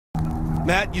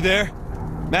Matt, you there?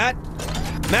 Matt?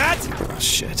 Matt? Oh,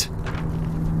 shit.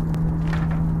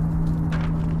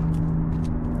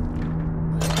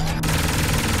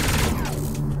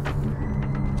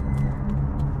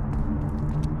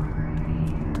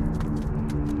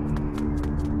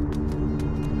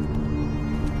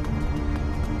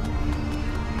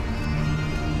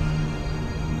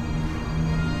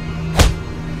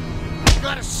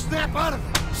 Gotta snap out of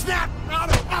it! Snap out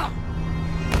of it! Ah!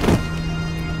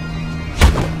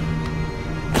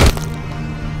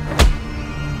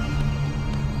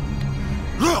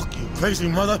 Look, you crazy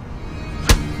mother!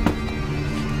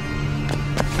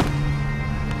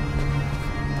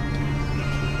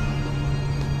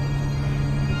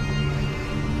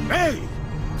 Hey!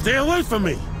 Stay away from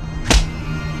me!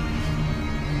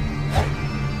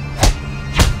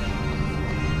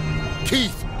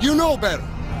 Keith, you know better!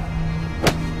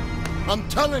 I'm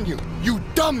telling you, you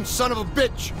dumb son of a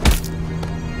bitch!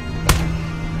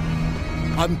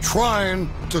 I'm trying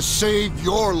to save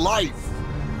your life.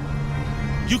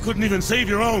 You couldn't even save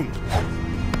your own.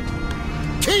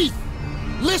 Keith,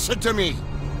 listen to me.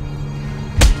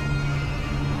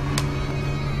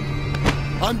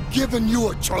 I'm giving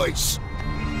you a choice.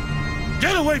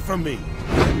 Get away from me!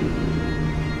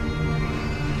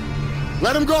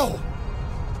 Let him go.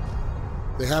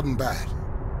 They have him bad.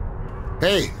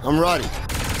 Hey, I'm Roddy.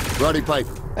 Roddy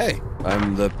Piper. Hey,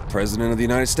 I'm the President of the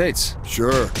United States.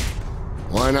 Sure.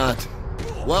 Why not?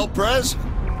 Well, Prez,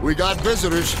 we got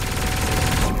visitors.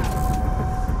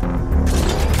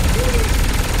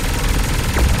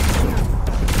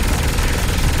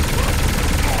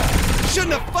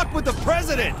 Shouldn't have fucked with the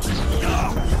president!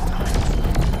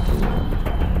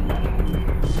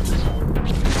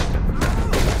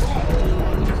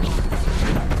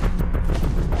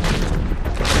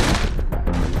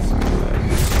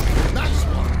 Nice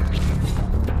one.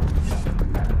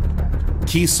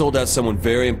 Keith sold out someone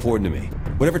very important to me.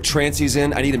 Whatever trance he's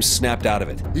in, I need him snapped out of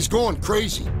it. He's going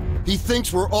crazy. He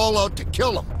thinks we're all out to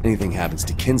kill him. Anything happens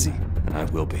to Kinzie, and I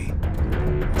will be.